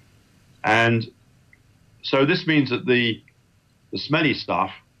 And so this means that the smelly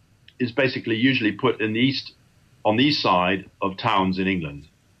stuff is basically usually put on the east side of towns in England.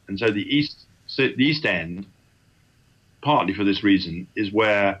 And so the East End, partly for this reason, is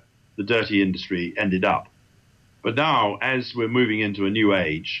where the dirty industry ended up. But now, as we're moving into a new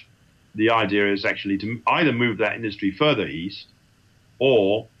age, the idea is actually to either move that industry further east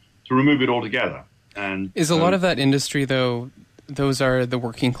or to remove it altogether. And is a lot of that industry, though, those are the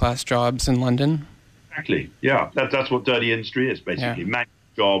working class jobs in London? Exactly. Yeah, that's what dirty industry is, basically. Manual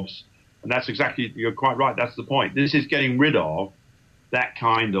jobs. And that's exactly, you're quite right, that's the point. This is getting rid of that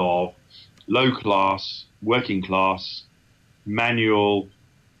kind of low-class, working-class, manual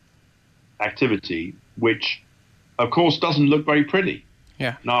activity, which, of course, doesn't look very pretty.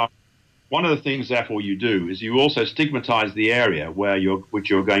 Yeah. Now, one of the things, therefore, you do is you also stigmatize the area which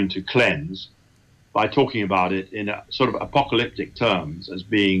you're going to cleanse by talking about it in a sort of apocalyptic terms as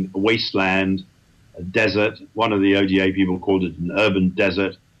being a wasteland, a desert. One of the ODA people called it an urban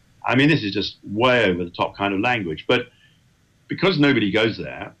desert. I mean, this is just way over the top kind of language. But because nobody goes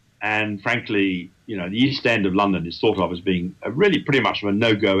there, and frankly, the East End of London is thought of as being a really pretty much of a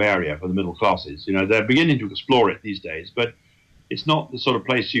no-go area for the middle classes. They're beginning to explore it these days, but it's not the sort of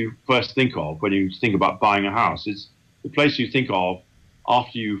place you first think of when you think about buying a house. It's the place you think of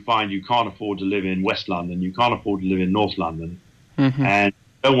after you find you can't afford to live in West London, you can't afford to live in North London, and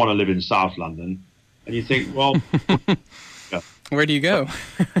don't want to live in South London. And you think, well, where do you go?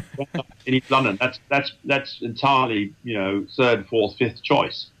 In East London, that's entirely, third, fourth, fifth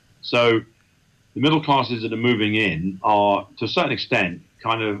choice. So the middle classes that are moving in are, to a certain extent,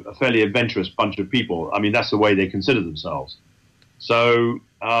 kind of a fairly adventurous bunch of people. I mean, that's the way they consider themselves. So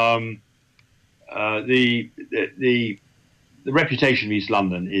the reputation of East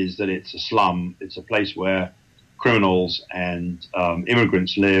London is that it's a slum. It's a place where criminals and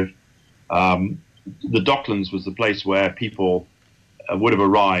immigrants live. The Docklands was the place where people would have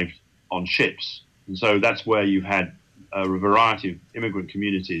arrived on ships. And so that's where you had a variety of immigrant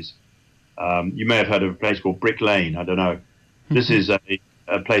communities. You may have heard of a place called Brick Lane. I don't know. This is a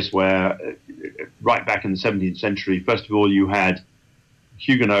place where, right back in the 17th century, first of all, you had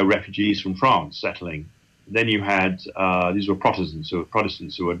Huguenot refugees from France settling. Then you had, these were Protestants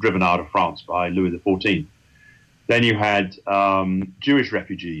who were driven out of France by Louis XIV. Then you had Jewish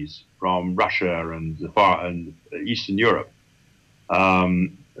refugees from Russia and Eastern Europe,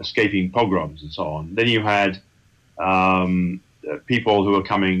 escaping pogroms and so on. Then you had people who were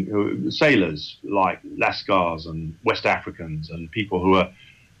coming, sailors like Lascars and West Africans, and people who were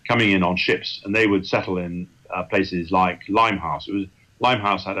coming in on ships, and they would settle in places like Limehouse.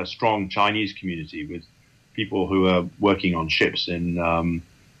 Limehouse had a strong Chinese community with people who were working on ships.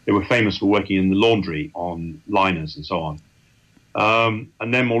 They were famous for working in the laundry on liners and so on.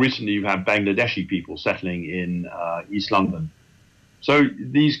 And then more recently, you've had Bangladeshi people settling in East London. So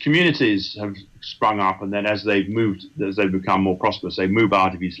these communities have sprung up, and then as they've become more prosperous, they move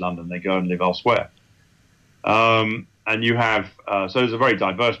out of East London, they go and live elsewhere. And you have, so there's a very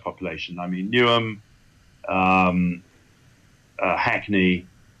diverse population. I mean, Newham, Hackney,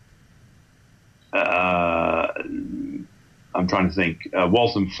 I'm trying to think,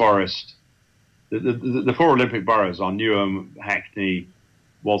 Waltham Forest. The four Olympic boroughs are Newham, Hackney,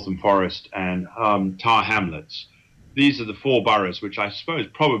 Waltham Forest, and Tower Hamlets. These are the four boroughs which I suppose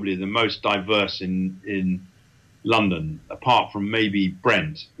probably the most diverse in London, apart from maybe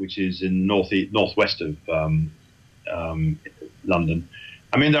Brent, which is in northwest of London.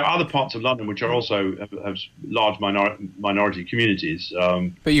 I mean, there are other parts of London which are also have large minority communities.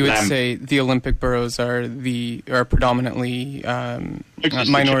 But you would say the Olympic boroughs are predominantly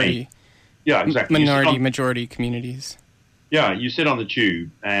minority. Yeah, exactly. Minority majority communities. Yeah, you sit on the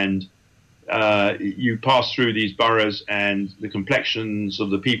tube and you pass through these boroughs, and the complexions of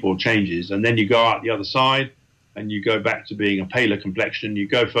the people changes, and then you go out the other side, and you go back to being a paler complexion. You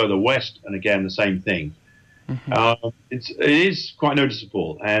go further west, and again the same thing. Mm-hmm. It is quite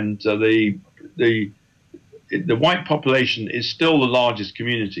noticeable, and the white population is still the largest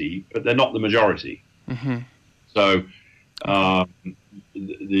community, but they're not the majority. Mm-hmm. So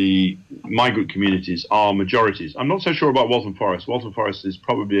the migrant communities are majorities. I'm not so sure about Waltham Forest. Waltham Forest is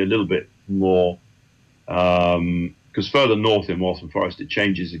probably a little bit more, because further north in Waltham Forest it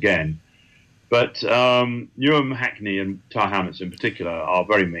changes again. But Newham, Hackney, and Tower Hamlets in particular are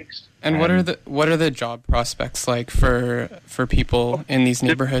very mixed. And what are the job prospects like for people in these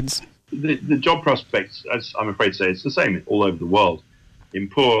neighborhoods? The job prospects, as I'm afraid to say, it's the same all over the world. In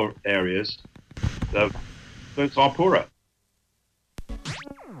poor areas, folks are poorer.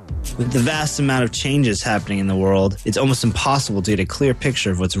 With the vast amount of changes happening in the world, it's almost impossible to get a clear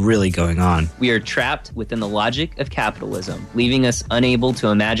picture of what's really going on. We are trapped within the logic of capitalism, leaving us unable to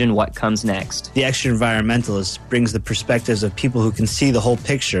imagine what comes next. The Extra Environmentalist brings the perspectives of people who can see the whole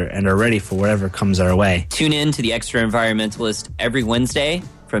picture and are ready for whatever comes our way. Tune in to The Extra Environmentalist every Wednesday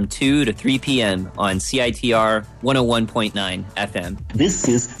from 2 to 3 p.m. on CITR 101.9 FM. This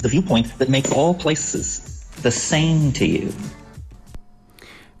is the viewpoint that makes all places the same to you.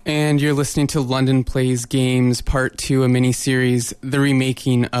 And you're listening to London Plays Games, Part 2, a mini-series, The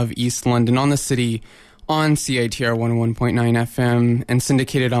Remaking of East London on the City, on CITR 101.9 FM and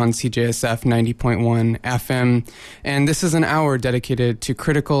syndicated on CJSF 90.1 FM. And this is an hour dedicated to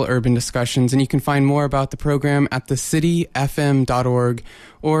critical urban discussions, and you can find more about the program at thecityfm.org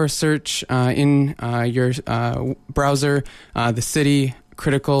or search in your browser, The City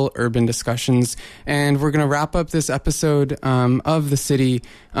Critical Urban Discussions. And we're going to wrap up this episode of The City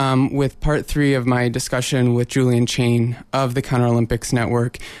with part 3 of my discussion with Julian Cheyne of the Counter Olympics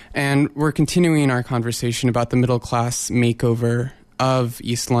Network. And we're continuing our conversation about the middle class makeover of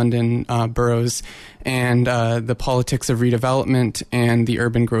East London boroughs and the politics of redevelopment and the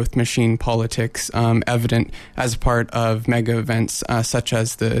urban growth machine politics evident as part of mega events such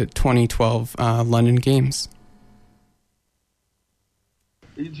as the 2012 London Games.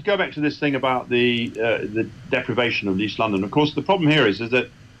 To go back to this thing about the deprivation of East London, of course, the problem here is that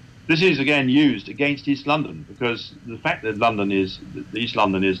this is again used against East London, because the fact that East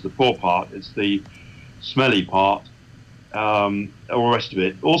London is the poor part, it's the smelly part, all the rest of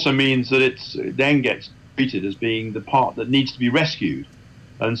it, also means that it then gets treated as being the part that needs to be rescued.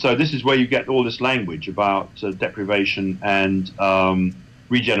 And so this is where you get all this language about deprivation and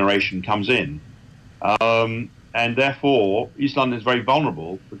regeneration comes in. And therefore, East London is very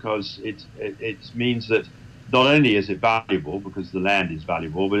vulnerable because it means that not only is it valuable because the land is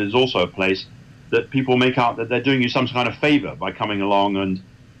valuable, but it's also a place that people make out that they're doing you some kind of favor by coming along and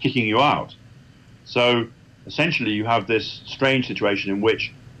kicking you out. So essentially you have this strange situation in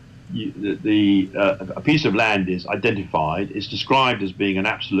which a piece of land is identified, it's described as being an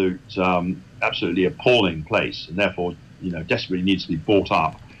absolutely appalling place, and therefore, desperately needs to be bought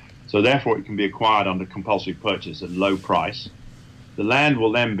up. So therefore, it can be acquired under compulsory purchase at a low price. The land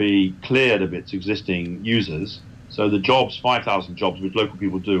will then be cleared of its existing users. So the jobs, 5,000 jobs, which local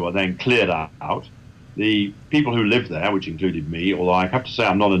people do, are then cleared out. The people who live there, which included me, although I have to say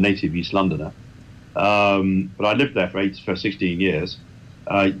I'm not a native East Londoner, but I lived there for 16 years.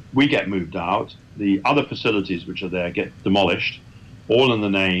 We get moved out. The other facilities which are there get demolished, all in the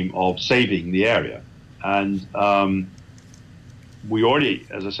name of saving the area. And we already,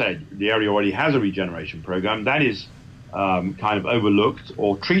 as I said, the area already has a regeneration program. That is kind of overlooked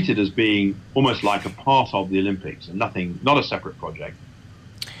or treated as being almost like a part of the Olympics and not a separate project.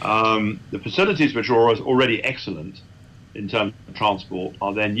 The facilities, which are already excellent in terms of transport,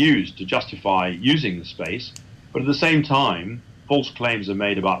 are then used to justify using the space, but at the same time, false claims are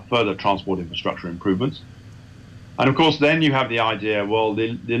made about further transport infrastructure improvements. And of course, then you have the idea, well,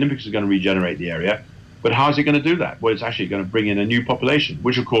 the Olympics are going to regenerate the area, but how is it going to do that? Well, it's actually going to bring in a new population,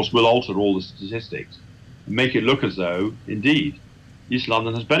 which of course will alter all the statistics and make it look as though, indeed, East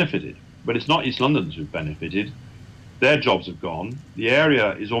London has benefited. But it's not East Londoners who've benefited. Their jobs have gone. The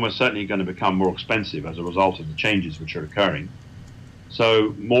area is almost certainly going to become more expensive as a result of the changes which are occurring.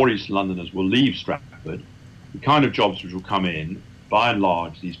 So more East Londoners will leave Stratford. The kind of jobs which will come in, by and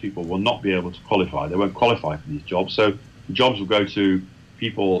large, these people will not be able to qualify. They won't qualify for these jobs. So the jobs will go to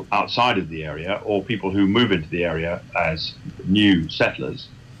people outside of the area or people who move into the area as new settlers.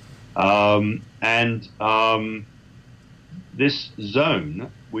 This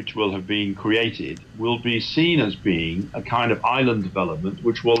zone, which will have been created, will be seen as being a kind of island development,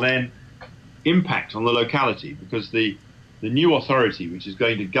 which will then impact on the locality, because the new authority which is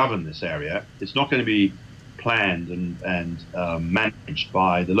going to govern this area, it's not going to be planned and managed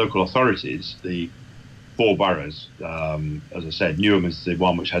by the local authorities, the 4 boroughs. As I said, Newham is the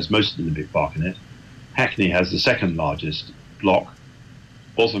one which has most of the Olympic Park in it. Hackney has the second largest block.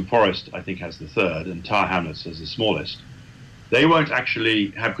 Waltham Forest, I think, has the third, and Tower Hamlets has the smallest. They won't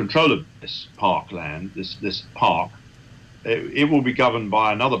actually have control of this parkland, this park. It will be governed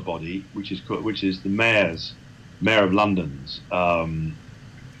by another body, which is the Mayor of London's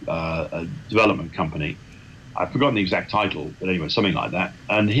development company. I've forgotten the exact title, but anyway, something like that.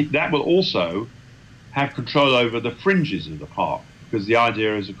 And that will also have control over the fringes of the park, because the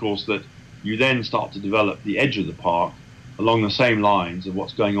idea is, of course, that you then start to develop the edge of the park along the same lines of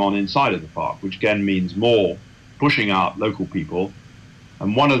what's going on inside of the park, which again means more pushing out local people.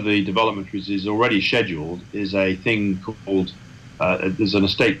 And one of the developments which is already scheduled is a thing called, there's an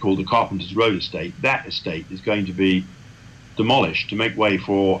estate called the Carpenter's Road Estate. That estate is going to be demolished to make way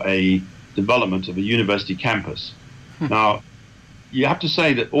for a development of a university campus. Now, you have to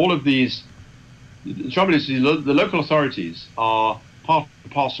say that all of these, the trouble is the local authorities are part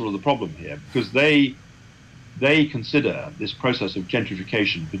and parcel of the problem here, because they consider this process of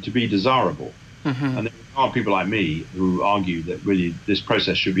gentrification to be desirable. And there are people like me who argue that really this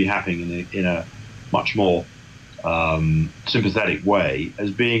process should be happening in a much more sympathetic way, as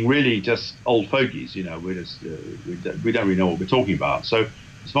being really just old fogies. We don't really know what we're talking about. So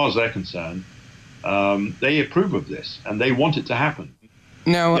as far as they're concerned, they approve of this and they want it to happen.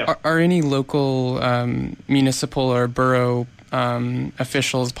 Now, are any local municipal or borough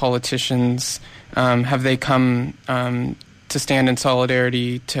officials, politicians, have they come to stand in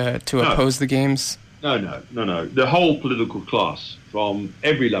solidarity to oppose the games? No. The whole political class, from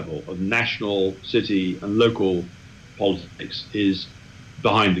every level of national, city, and local politics, is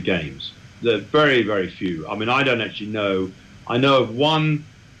behind the games. There are very, very few. I mean, I don't actually know. I know of one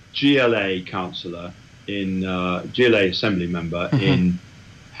GLA councillor GLA assembly member in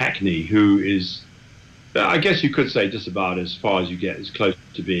Hackney who is, I guess you could say, just about as far as you get, as close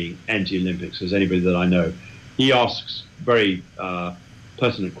to being anti-Olympics as anybody that I know. He asks very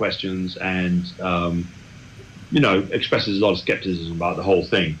pertinent questions and, expresses a lot of skepticism about the whole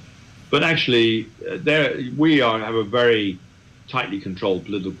thing. But actually, we have a very tightly controlled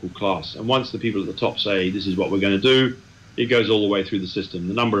political class. And once the people at the top say, this is what we're going to do, it goes all the way through the system.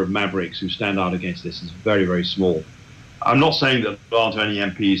 The number of mavericks who stand out against this is very, very small. I'm not saying that there aren't any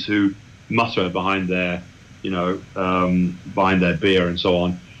MPs who mutter behind their, behind their beer and so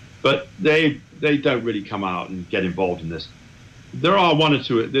on, but they don't really come out and get involved in this. There are one or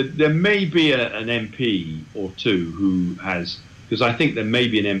two. There may be an MP or two who has, because I think there may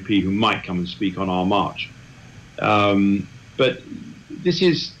be an MP who might come and speak on our march. But this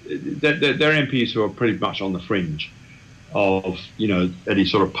is, they're MPs who are pretty much on the fringe of, any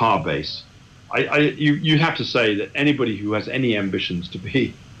sort of power base. you have to say that anybody who has any ambitions to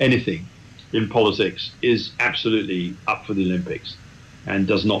be anything in politics is absolutely up for the Olympics and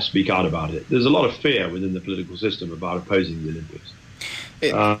does not speak out about it. There's a lot of fear within the political system about opposing the Olympics.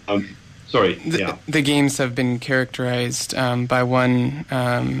 The Games have been characterized by one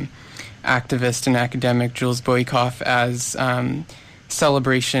activist and academic, Jules Boykoff, as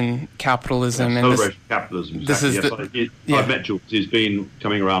celebration capitalism. Capitalism. Exactly. I've met Jules. He's been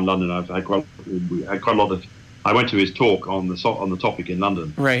coming around London. I've had quite a lot of. I went to his talk on the topic in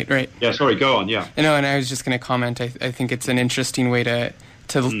London. Right. Yeah, sorry, go on, yeah. No, and I was just going to comment, I think it's an interesting way to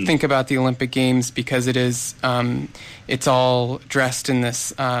think about the Olympic Games, because it is, it's all dressed in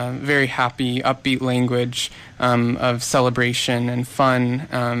this very happy, upbeat language of celebration and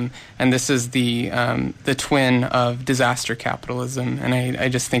fun, and this is the twin of disaster capitalism, and I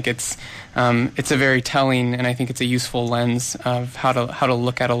just think it's a very telling, and I think it's a useful lens of how to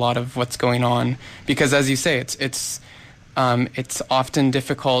look at a lot of what's going on, because as you say, it's often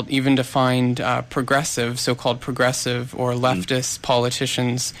difficult even to find so-called progressive or leftist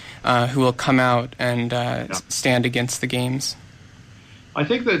politicians who will come out and stand against the Games. I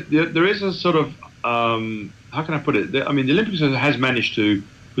think that there is a sort of, how can I put it? The Olympics has managed to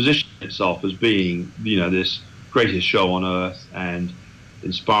position itself as being, this greatest show on earth and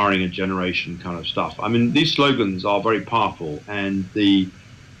inspiring a generation kind of stuff. I mean, these slogans are very powerful, and the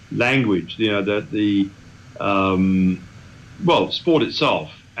language, sport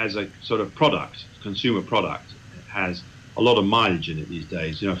itself as a sort of product, consumer product, has a lot of mileage in it these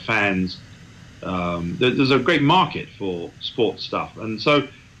days. Fans, there's a great market for sports stuff. And so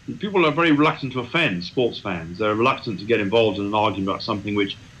people are very reluctant to offend sports fans. They're reluctant to get involved in an argument about something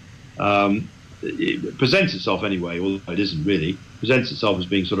which it presents itself anyway, although it isn't really, presents itself as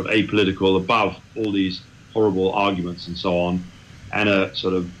being sort of apolitical, above all these horrible arguments and so on, and a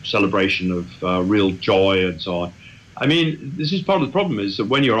sort of celebration of real joy and so on. I mean, this is part of the problem, is that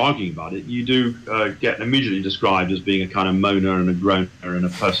when you're arguing about it, you do get immediately described as being a kind of moaner and a groaner and a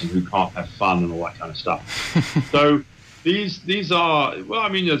person who can't have fun and all that kind of stuff. So these are,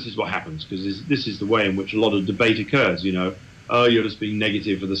 this is what happens, because this is the way in which a lot of debate occurs, you're just being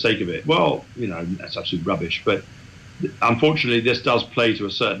negative for the sake of it. Well, that's absolute rubbish. But unfortunately, this does play to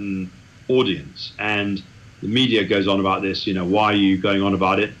a certain audience, and the media goes on about this, why are you going on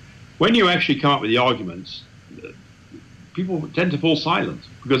about it? When you actually come up with the arguments, people tend to fall silent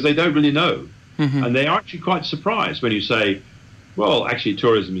because they don't really know. Mm-hmm. And they are actually quite surprised when you say, well, actually,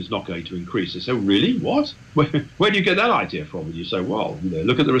 tourism is not going to increase. They say, really? What? Where do you get that idea from? And you say, well,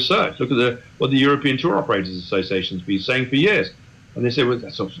 look at the research. Look at what the European Tour Operators Association has been saying for years. And they say, well,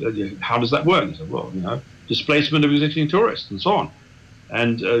 how does that work? And they say, well, displacement of existing tourists and so on.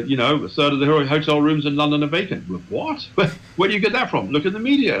 And, a third of the hotel rooms in London are vacant. Well, what? Where do you get that from? Look at the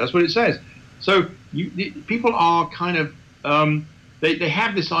media. That's what it says. So people are kind of, they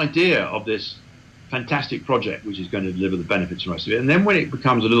have this idea of this fantastic project which is going to deliver the benefits for the rest of it. And then when it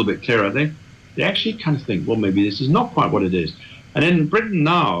becomes a little bit clearer, they actually kind of think, well, maybe this is not quite what it is. And in Britain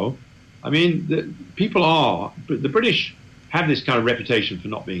now, the British have this kind of reputation for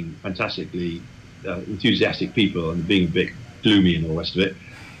not being fantastically enthusiastic people and being a bit gloomy and all the rest of it.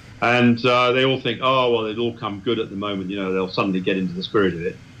 And they all think, oh, well, it'll all come good at the moment, they'll suddenly get into the spirit of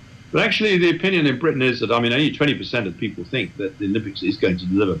it. But actually, the opinion in Britain is that, only 20% of people think that the Olympics is going to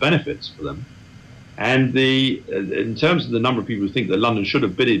deliver benefits for them. And in terms of the number of people who think that London should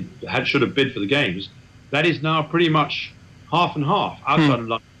have bid for the Games, that is now pretty much half and half. Outside of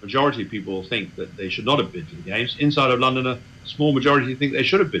London, a majority of people think that they should not have bid for the Games. Inside of London, a small majority think they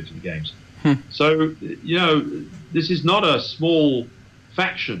should have bid for the Games. So, this is not a small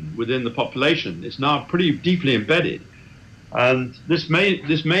faction within the population. It's now pretty deeply embedded. And this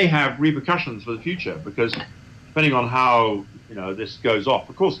may have repercussions for the future, because depending on how this goes off,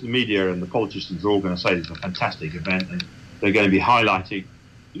 of course the media and the politicians are all going to say it's a fantastic event, and they're going to be highlighting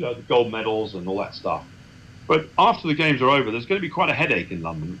the gold medals and all that stuff. But after the Games are over, there's going to be quite a headache in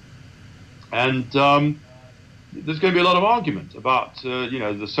London, and there's going to be a lot of argument about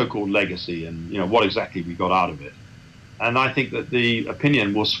the so-called legacy and what exactly we got out of it. And I think that the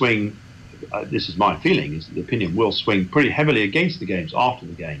opinion will swing. This is my feeling, is that the opinion will swing pretty heavily against the Games after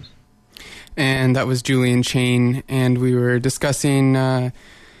the Games. And that was Julian Cheyne, and we were discussing,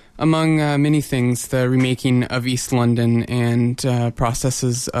 among many things, the remaking of East London and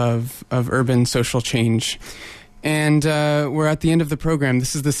processes of urban social change. And we're at the end of the program.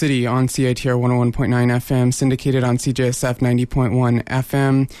 This is The City on CITR 101.9 FM, syndicated on CJSF 90.1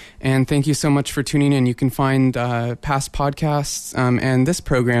 FM. And thank you so much for tuning in. You can find past podcasts and this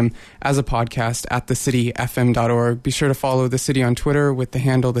program as a podcast at thecityfm.org. Be sure to follow The City on Twitter with the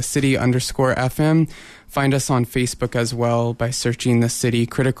handle thecity_FM. Find us on Facebook as well by searching The City,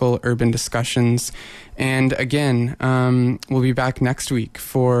 Critical Urban Discussions. And again, we'll be back next week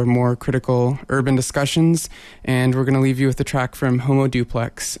for more critical urban discussions. And we're going to leave you with a track from Homo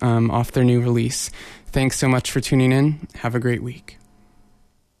Duplex off their new release. Thanks so much for tuning in. Have a great week.